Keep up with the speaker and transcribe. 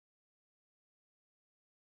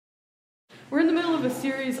We're in the middle of a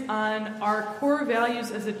series on our core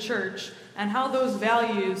values as a church and how those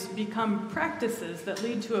values become practices that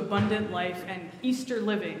lead to abundant life and Easter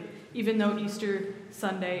living, even though Easter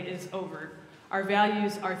Sunday is over. Our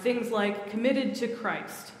values are things like committed to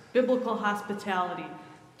Christ, biblical hospitality,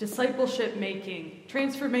 discipleship making,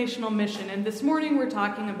 transformational mission, and this morning we're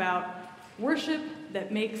talking about worship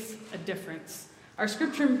that makes a difference. Our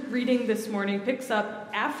scripture reading this morning picks up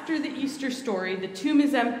after the Easter story. The tomb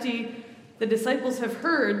is empty. The disciples have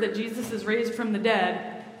heard that Jesus is raised from the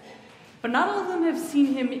dead, but not all of them have seen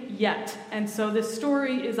him yet. And so this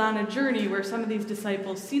story is on a journey where some of these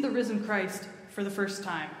disciples see the risen Christ for the first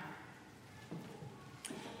time.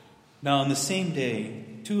 Now on the same day,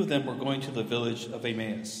 two of them were going to the village of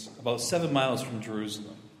Emmaus, about 7 miles from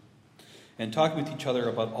Jerusalem, and talking with each other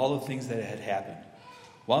about all the things that had happened.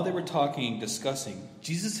 While they were talking and discussing,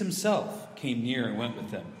 Jesus himself came near and went with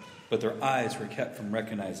them, but their eyes were kept from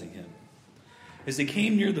recognizing him. As they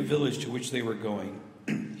came near the village to which they were going,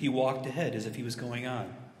 he walked ahead as if he was going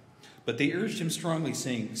on. But they urged him strongly,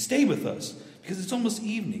 saying, "Stay with us, because it's almost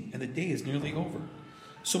evening, and the day is nearly over."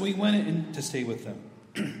 So he went in to stay with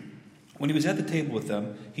them. When he was at the table with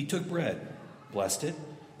them, he took bread, blessed it,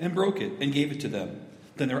 and broke it, and gave it to them.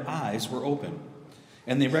 Then their eyes were open,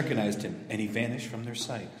 and they recognized him, and he vanished from their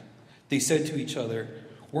sight. They said to each other,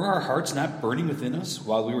 "Were our hearts not burning within us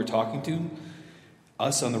while we were talking to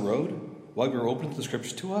us on the road? While we were opening the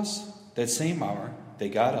scriptures to us?" That same hour they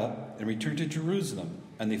got up and returned to Jerusalem,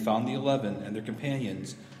 and they found the 11 and their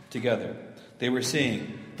companions together. They were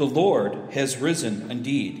saying, "The Lord has risen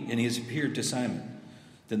indeed, and he has appeared to Simon."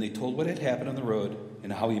 Then they told what had happened on the road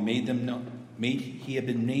and how he had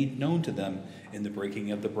been made known to them in the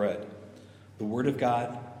breaking of the bread. The word of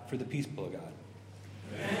God for the people of God.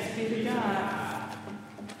 Thanks be to God.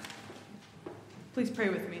 Please pray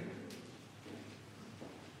with me.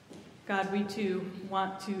 God, we too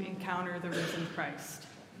want to encounter the risen Christ.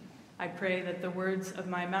 I pray that the words of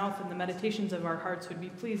my mouth and the meditations of our hearts would be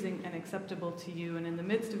pleasing and acceptable to you, and in the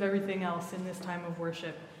midst of everything else in this time of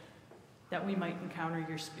worship, that we might encounter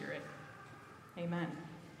your Spirit. Amen.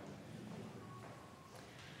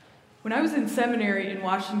 When I was in seminary in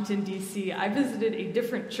Washington, D.C., I visited a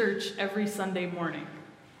different church every Sunday morning.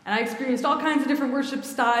 And I experienced all kinds of different worship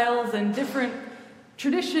styles and different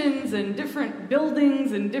traditions and different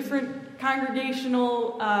buildings and different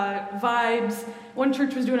congregational vibes. One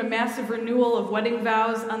church was doing a massive renewal of wedding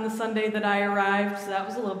vows on the Sunday that I arrived, so that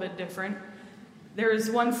was a little bit different. There was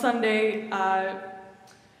one Sunday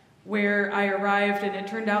where I arrived, and it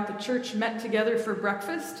turned out the church met together for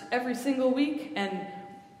breakfast every single week, and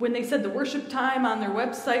when they said the worship time on their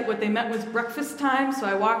website, what they meant was breakfast time. So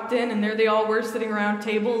I walked in, and there they all were sitting around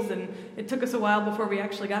tables, and it took us a while before we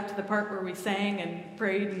actually got to the part where we sang and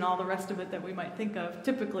prayed and all the rest of it that we might think of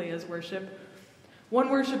typically as worship. One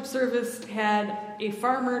worship service had a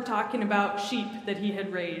farmer talking about sheep that he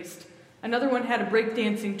had raised. Another one had a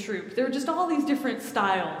breakdancing troupe. There were just all these different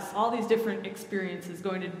styles, all these different experiences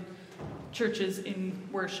going to churches in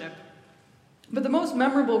worship. But the most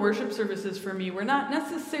memorable worship services for me were not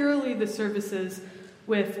necessarily the services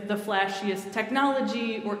with the flashiest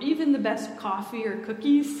technology or even the best coffee or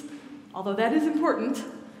cookies, although that is important.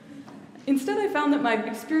 Instead, I found that my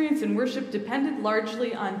experience in worship depended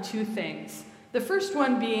largely on two things. The first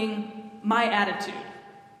one being my attitude.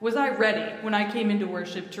 Was I ready when I came into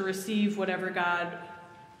worship to receive whatever God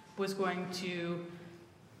was going to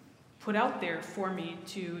put out there for me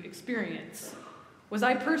to experience? Was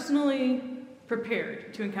I personally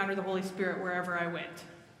prepared to encounter the Holy Spirit wherever I went?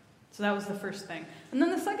 So that was the first thing. And then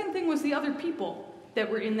the second thing was the other people that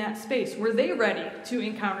were in that space. Were they ready to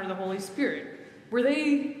encounter the Holy Spirit? Were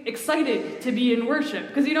they excited to be in worship?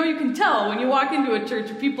 Because you can tell when you walk into a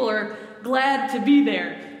church, people are glad to be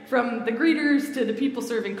there. From the greeters to the people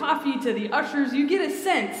serving coffee to the ushers, you get a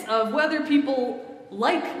sense of whether people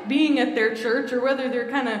like being at their church or whether they're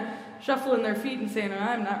kind of shuffling their feet and saying,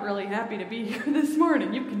 "I'm not really happy to be here this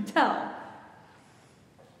morning." You can tell.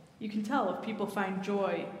 You can tell if people find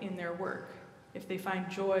joy in their work, if they find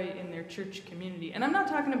joy in their church community. And I'm not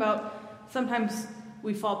talking about sometimes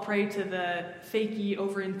we fall prey to the fakey,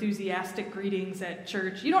 over-enthusiastic greetings at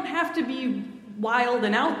church. You don't have to be wild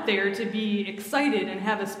and out there to be excited and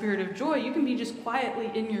have a spirit of joy. You can be just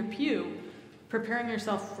quietly in your pew, preparing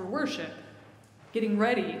yourself for worship, getting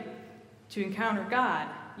ready to encounter God.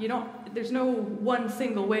 There's no one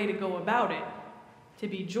single way to go about it, to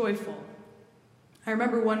be joyful. I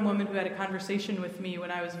remember one woman who had a conversation with me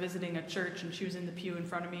when I was visiting a church, and she was in the pew in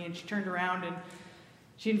front of me, and she turned around and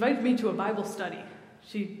she invited me to a Bible study.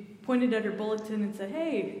 She pointed at her bulletin and said,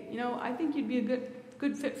 "Hey, I think you'd be a good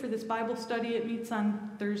good fit for this Bible study. It meets on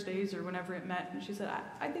Thursdays or whenever it met. And she said,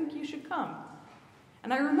 I think you should come.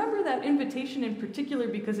 And I remember that invitation in particular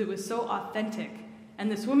because it was so authentic.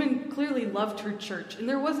 And this woman clearly loved her church. And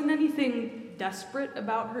there wasn't anything desperate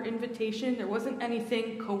about her invitation. There wasn't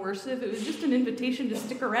anything coercive. It was just an invitation to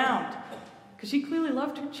stick around. Because she clearly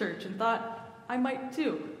loved her church and thought, I might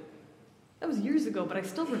too. That was years ago, but I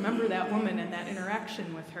still remember that woman and that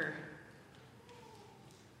interaction with her.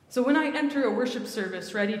 So when I enter a worship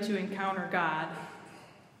service ready to encounter God,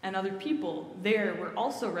 and other people there were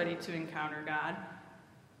also ready to encounter God,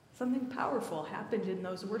 something powerful happened in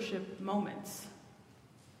those worship moments.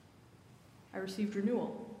 I received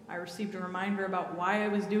renewal. I received a reminder about why I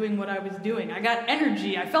was doing what I was doing. I got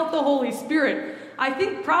energy. I felt the Holy Spirit. I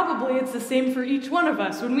think probably it's the same for each one of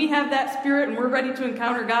us. When we have that Spirit and we're ready to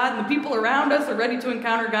encounter God, and the people around us are ready to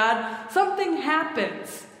encounter God, something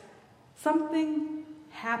happens. Something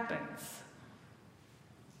happens.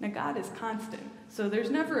 Now, God is constant, so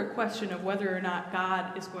there's never a question of whether or not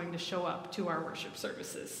God is going to show up to our worship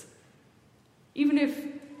services. Even if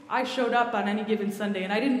I showed up on any given Sunday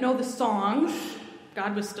and I didn't know the songs,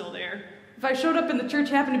 God was still there. If I showed up and the church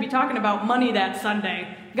happened to be talking about money that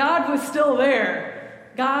Sunday, God was still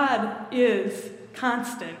there. God is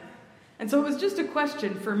constant. And so it was just a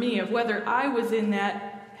question for me of whether I was in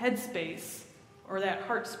that headspace or that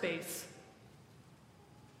heart space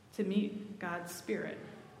to meet God's Spirit.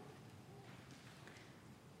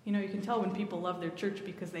 You know, you can tell when people love their church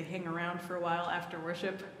because they hang around for a while after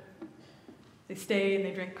worship. They stay and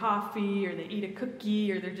they drink coffee, or they eat a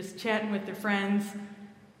cookie, or they're just chatting with their friends.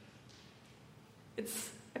 It's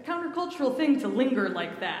a countercultural thing to linger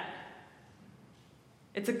like that.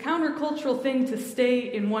 It's a countercultural thing to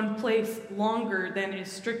stay in one place longer than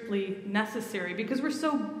is strictly necessary because we're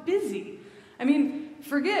so busy. I mean,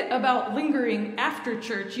 forget about lingering after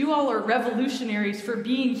church. You all are revolutionaries for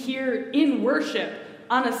being here in worship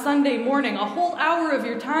on a Sunday morning. A whole hour of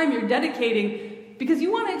your time you're dedicating because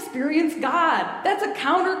you want to experience God. That's a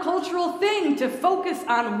countercultural thing to focus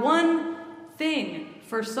on one thing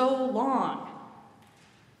for so long.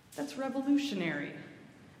 That's revolutionary.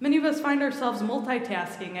 Many of us find ourselves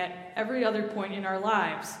multitasking at every other point in our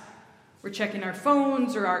lives. We're checking our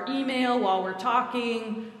phones or our email while we're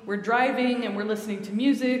talking. We're driving and we're listening to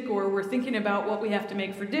music, or we're thinking about what we have to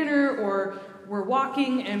make for dinner, or we're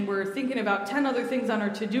walking and we're thinking about 10 other things on our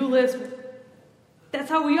to-do list. That's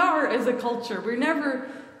how we are as a culture. We're never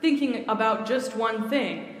thinking about just one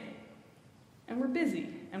thing. And we're busy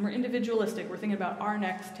and we're individualistic. We're thinking about our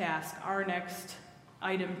next task, our next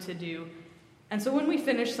item to do. And so when we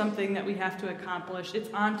finish something that we have to accomplish, it's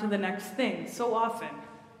on to the next thing so often.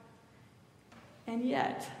 And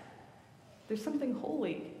yet, there's something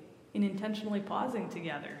holy in intentionally pausing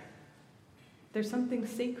together. There's something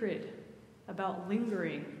sacred about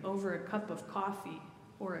lingering over a cup of coffee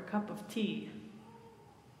or a cup of tea.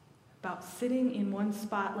 About sitting in one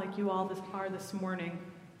spot like you all are this morning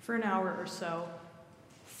for an hour or so,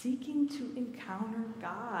 seeking to encounter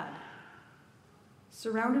God,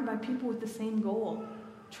 surrounded by people with the same goal,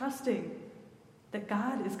 trusting that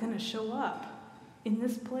God is going to show up in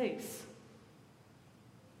this place.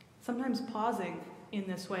 Sometimes pausing in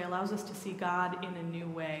this way allows us to see God in a new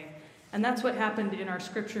way. And that's what happened in our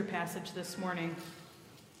scripture passage this morning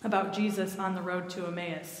about Jesus on the road to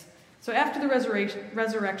Emmaus. So after the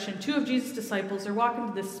resurrection, two of Jesus' disciples are walking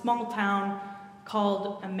to this small town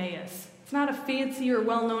called Emmaus. It's not a fancy or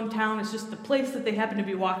well-known town. It's just the place that they happen to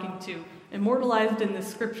be walking to, immortalized in this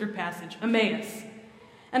scripture passage, Emmaus.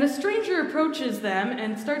 And a stranger approaches them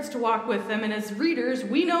and starts to walk with them. And as readers,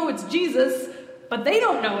 we know it's Jesus, but they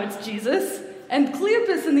don't know it's Jesus. And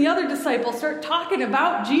Cleopas and the other disciples start talking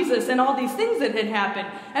about Jesus and all these things that had happened.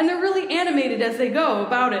 And they're really animated as they go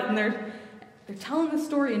about it. And they're telling the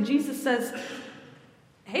story, and Jesus says,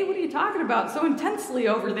 "Hey, what are you talking about so intensely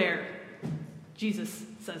over there?" Jesus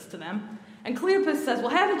says to them. And Cleopas says,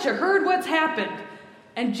 "Well, haven't you heard what's happened?"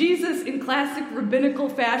 And Jesus, in classic rabbinical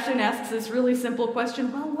fashion, asks this really simple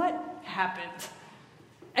question, "Well, what happened?"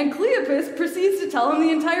 And Cleopas proceeds to tell him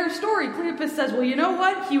the entire story. Cleopas says, "Well, you know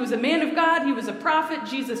what? He was a man of God, he was a prophet,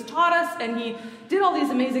 Jesus taught us, and he did all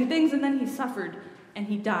these amazing things, and then he suffered, and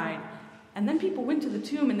he died. And then people went to the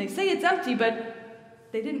tomb, and they say it's empty, but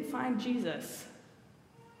they didn't find Jesus."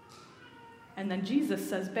 And then Jesus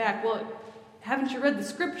says back, "Well, haven't you read the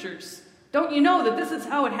scriptures? Don't you know that this is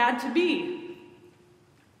how it had to be?"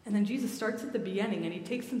 And then Jesus starts at the beginning, and he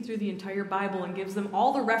takes them through the entire Bible and gives them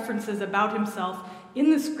all the references about himself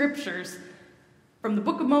in the scriptures, from the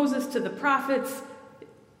book of Moses to the prophets.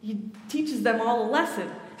 He teaches them all a lesson.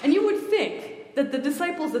 And you would think that the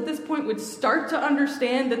disciples at this point would start to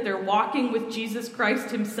understand that they're walking with Jesus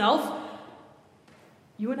Christ himself,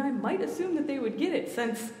 you and I might assume that they would get it,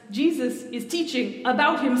 since Jesus is teaching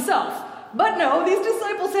about himself. But no, these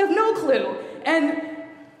disciples have no clue. And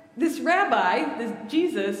this rabbi, this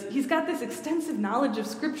Jesus, he's got this extensive knowledge of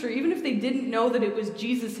Scripture. Even if they didn't know that it was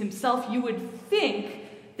Jesus himself, you would think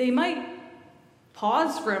they might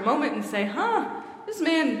pause for a moment and say, this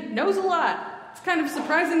man knows a lot. It's kind of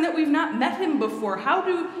surprising that we've not met him before. How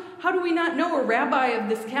do we not know a rabbi of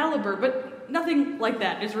this caliber? But nothing like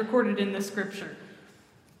that is recorded in the Scripture.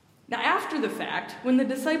 Now, after the fact, when the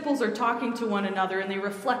disciples are talking to one another and they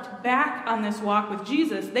reflect back on this walk with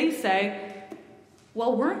Jesus, they say,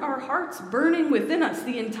 well, weren't our hearts burning within us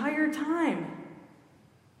the entire time?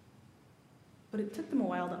 But it took them a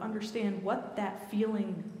while to understand what that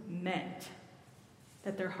feeling meant.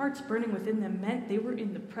 That their hearts burning within them meant they were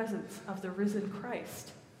in the presence of the risen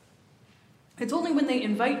Christ. It's only when they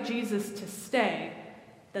invite Jesus to stay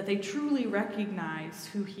that they truly recognize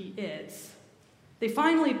who he is. They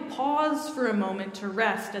finally pause for a moment to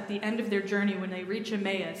rest at the end of their journey when they reach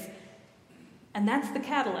Emmaus. And that's the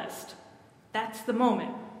catalyst. That's the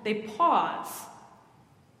moment. They pause.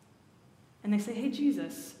 And they say, hey,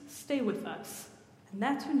 Jesus, stay with us. And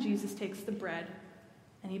that's when Jesus takes the bread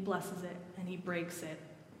and he blesses it and he breaks it.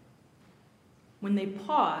 When they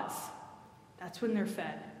pause, that's when they're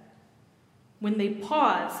fed. When they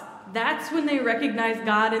pause, that's when they recognize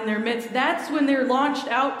God in their midst. That's when they're launched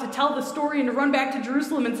out to tell the story and to run back to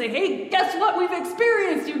Jerusalem and say, hey, guess what we've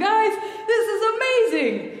experienced, you guys? This is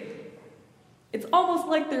amazing. It's almost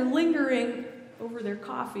like they're lingering over their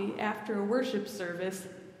coffee after a worship service,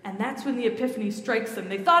 and that's when the epiphany strikes them.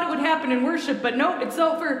 They thought it would happen in worship, but no, it's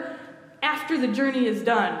over after the journey is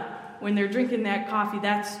done. When they're drinking that coffee,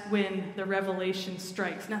 that's when the revelation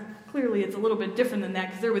strikes. Now, clearly it's a little bit different than that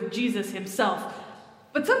because they're with Jesus himself.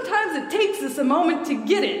 But sometimes it takes us a moment to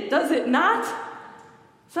get it, does it not?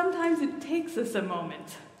 Sometimes it takes us a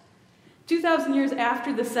moment. 2,000 years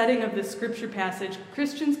after the setting of this scripture passage,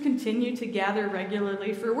 Christians continue to gather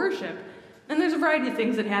regularly for worship. And there's a variety of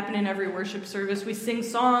things that happen in every worship service. We sing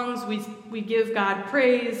songs, we give God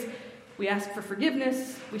praise, we ask for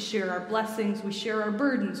forgiveness, we share our blessings, we share our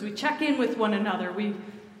burdens, we check in with one another, we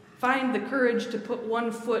find the courage to put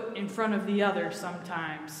one foot in front of the other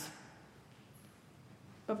sometimes.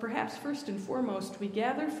 But perhaps first and foremost, we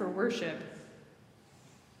gather for worship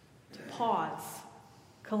to pause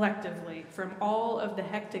collectively from all of the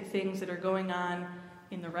hectic things that are going on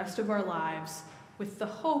in the rest of our lives, with the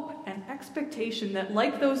hope and expectation that,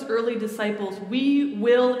 like those early disciples, we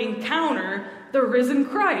will encounter the risen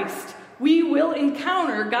Christ. We will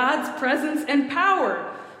encounter God's presence and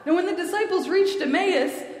power. Now, when the disciples reached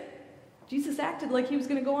Emmaus, Jesus acted like he was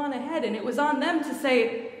going to go on ahead, and it was on them to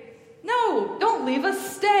say, no, don't leave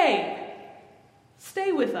us, stay.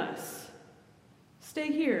 Stay with us.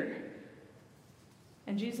 Stay here.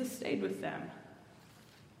 And Jesus stayed with them.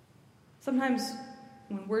 Sometimes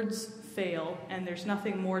when words fail and there's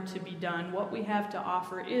nothing more to be done, what we have to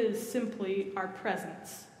offer is simply our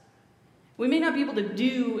presence. We may not be able to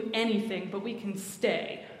do anything, but we can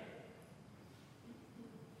stay.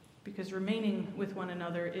 Because remaining with one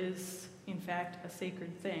another is, in fact, a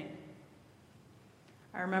sacred thing.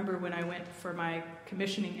 I remember when I went for my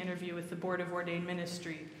commissioning interview with the Board of Ordained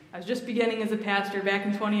Ministry. I was just beginning as a pastor back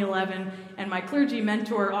in 2011, and my clergy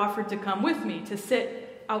mentor offered to come with me to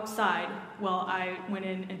sit outside while I went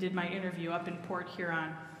in and did my interview up in Port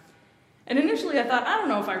Huron. And initially I thought, I don't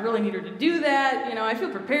know if I really need her to do that. You know, I feel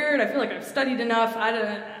prepared. I feel like I've studied enough. I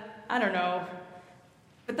don't know.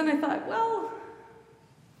 But then I thought, well,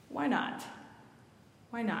 why not?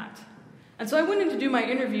 Why not? And so I went in to do my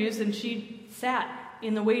interviews, and she sat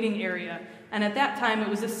in the waiting area. And at that time, it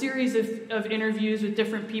was a series of interviews with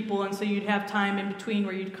different people, and so you'd have time in between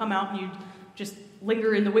where you'd come out and you'd just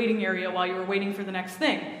linger in the waiting area while you were waiting for the next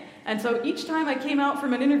thing. And so each time I came out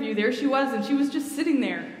from an interview, there she was, and she was just sitting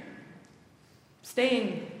there,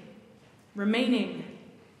 staying, remaining,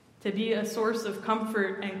 to be a source of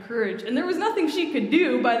comfort and courage. And there was nothing she could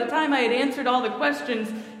do. By the time I had answered all the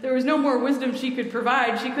questions, there was no more wisdom she could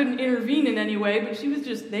provide. She couldn't intervene in any way, but she was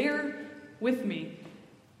just there with me.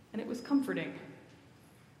 And it was comforting.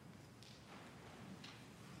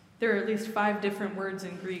 There are at least 5 different words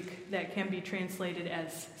in Greek that can be translated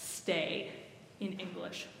as stay in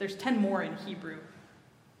English. There's 10 more in Hebrew.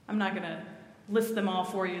 I'm not going to list them all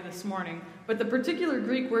for you this morning, but the particular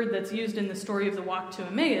Greek word that's used in the story of the walk to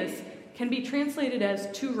Emmaus can be translated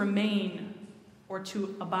as to remain or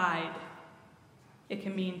to abide. It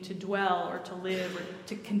can mean to dwell or to live or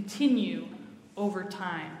to continue over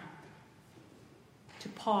time. To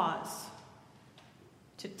pause,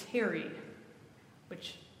 to tarry,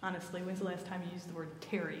 which honestly, when's the last time you used the word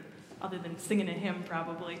tarry, other than singing a hymn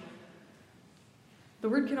probably? The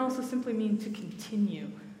word can also simply mean to continue.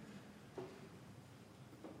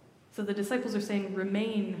 So the disciples are saying,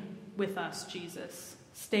 remain with us, Jesus.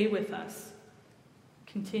 Stay with us.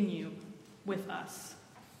 Continue with us.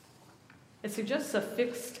 It suggests a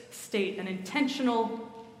fixed state, an intentional,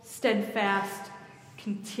 steadfast,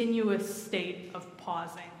 continuous state of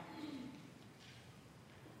pausing.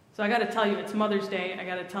 So I got to tell you, it's Mother's Day. I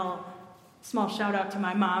got to tell a small shout out to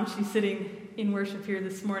my mom. She's sitting in worship here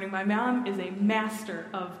this morning. My mom is a master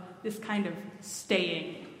of this kind of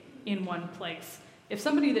staying in one place. If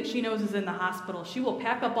somebody that she knows is in the hospital, she will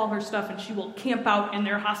pack up all her stuff and she will camp out in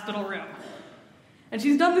their hospital room. And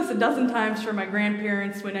she's done this a dozen times for my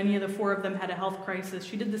grandparents when any of the four of them had a health crisis.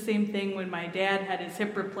 She did the same thing when my dad had his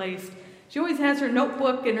hip replaced. She always has her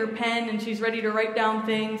notebook and her pen and she's ready to write down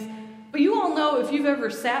things. But you all know, if you've ever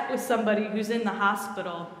sat with somebody who's in the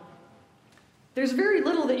hospital, there's very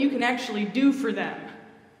little that you can actually do for them.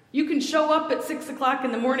 You can show up at 6 o'clock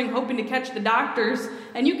in the morning hoping to catch the doctors,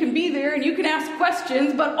 and you can be there and you can ask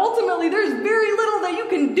questions, but ultimately there's very little that you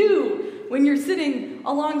can do when you're sitting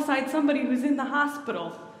alongside somebody who's in the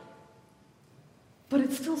hospital. But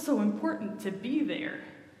it's still so important to be there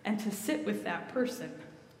and to sit with that person.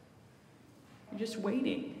 You're just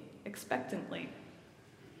waiting expectantly,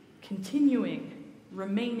 continuing,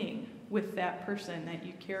 remaining with that person that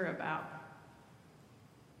you care about.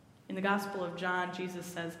 In the Gospel of John, Jesus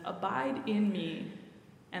says, "Abide in me,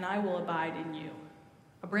 and I will abide in you."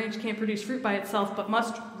 A branch can't produce fruit by itself, but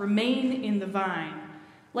must remain in the vine.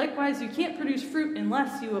 Likewise, you can't produce fruit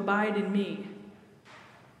unless you abide in me.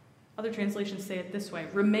 Other translations say it this way: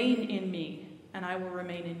 remain in me, and I will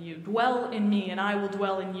remain in you. Dwell in me, and I will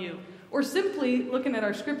dwell in you. Or simply, looking at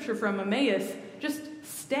our scripture from Emmaus, just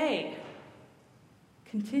stay.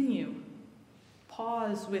 Continue.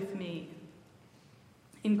 Pause with me.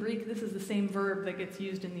 In Greek, this is the same verb that gets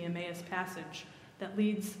used in the Emmaus passage that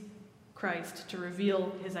leads Christ to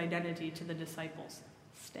reveal his identity to the disciples.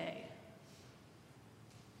 Stay.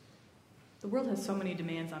 The world has so many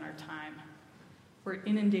demands on our time. We're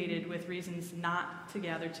inundated with reasons not to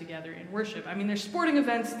gather together in worship. I mean, there's sporting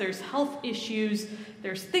events, there's health issues,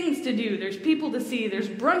 there's things to do, there's people to see, there's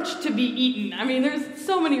brunch to be eaten. I mean, there's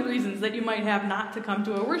so many reasons that you might have not to come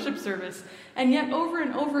to a worship service. And yet, over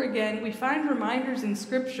and over again, we find reminders in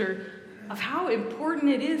Scripture of how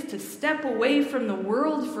important it is to step away from the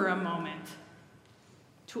world for a moment,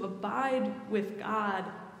 to abide with God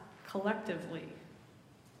collectively.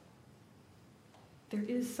 There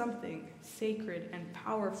is something sacred and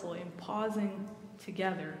powerful in pausing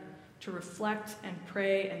together to reflect and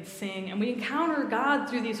pray and sing. And we encounter God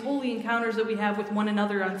through these holy encounters that we have with one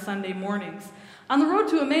another on Sunday mornings. On the road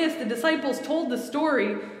to Emmaus, the disciples told the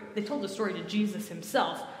story. They told the story to Jesus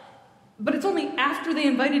himself. But it's only after they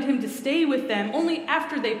invited him to stay with them, only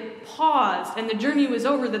after they paused and the journey was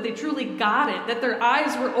over, that they truly got it, that their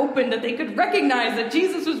eyes were open, that they could recognize that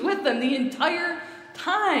Jesus was with them the entire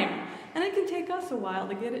time. And it can take us a while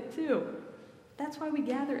to get it too. That's why we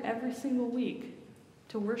gather every single week,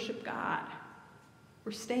 to worship God.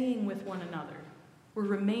 We're staying with one another. We're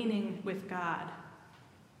remaining with God.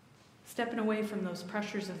 Stepping away from those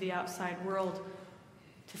pressures of the outside world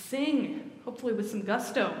to sing, hopefully with some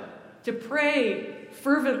gusto, to pray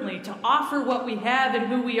fervently, to offer what we have and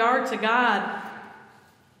who we are to God.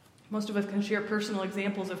 Most of us can share personal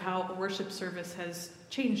examples of how a worship service has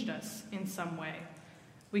changed us in some way.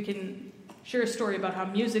 We can share a story about how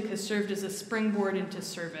music has served as a springboard into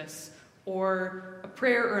service, or a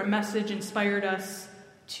prayer or a message inspired us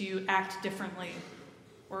to act differently,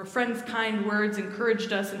 or a friend's kind words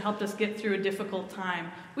encouraged us and helped us get through a difficult time.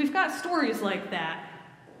 We've got stories like that.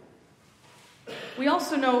 We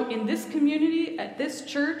also know in this community, at this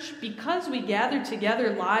church, because we gather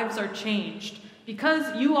together, lives are changed.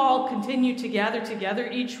 Because you all continue to gather together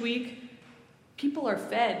each week, people are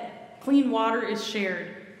fed. Clean water is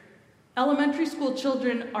shared. Elementary school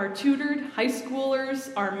children are tutored, high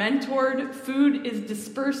schoolers are mentored, food is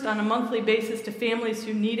dispersed on a monthly basis to families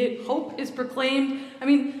who need it, hope is proclaimed. I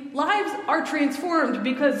mean, lives are transformed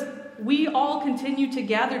because we all continue to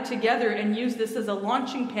gather together and use this as a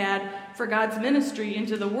launching pad for God's ministry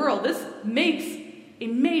into the world. This makes a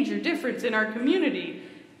major difference in our community.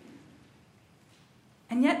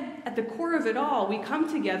 And yet, at the core of it all, we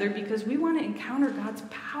come together because we want to encounter God's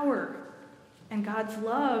power and God's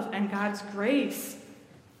love and God's grace.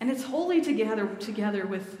 And it's holy to gather together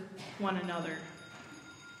with one another.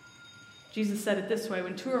 Jesus said it this way: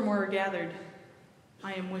 when two or more are gathered,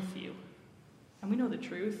 I am with you. And we know the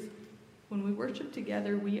truth. When we worship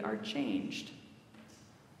together, we are changed.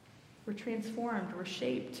 we're transformed, we're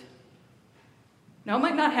shaped. Now, it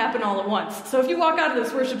might not happen all at once. So if you walk out of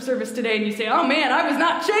this worship service today and you say, oh man, I was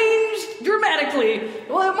not changed dramatically,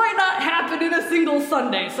 well, it might not happen in a single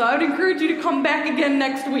Sunday. So I would encourage you to come back again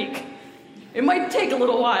next week. It might take a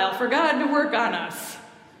little while for God to work on us.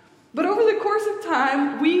 But over the course of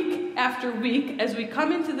time, week after week, as we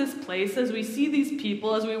come into this place, as we see these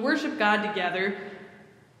people, as we worship God together,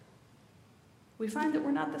 we find that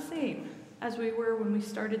we're not the same as we were when we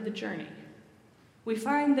started the journey. We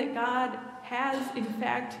find that God has, in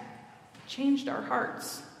fact, changed our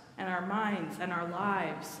hearts and our minds and our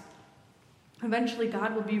lives. Eventually,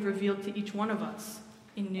 God will be revealed to each one of us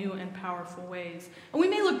in new and powerful ways. And we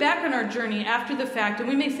may look back on our journey after the fact, and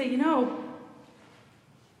we may say,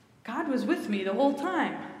 God was with me the whole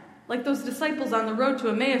time. Like those disciples on the road to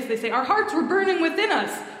Emmaus, they say, our hearts were burning within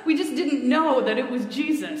us. We just didn't know that it was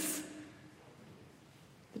Jesus.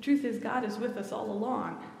 The truth is, God is with us all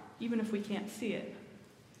along, even if we can't see it.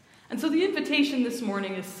 And so the invitation this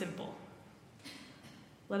morning is simple.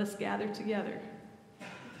 Let us gather together,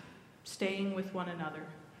 staying with one another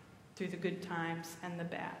through the good times and the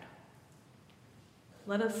bad.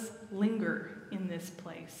 Let us linger in this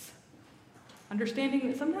place, understanding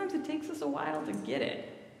that sometimes it takes us a while to get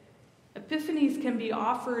it. Epiphanies can be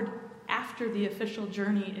offered after the official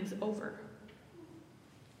journey is over.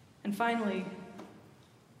 And finally,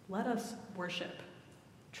 let us worship,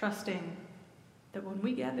 trusting that when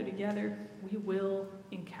we gather together, we will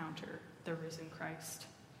encounter the risen Christ.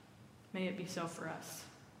 May it be so for us.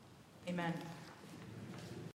 Amen.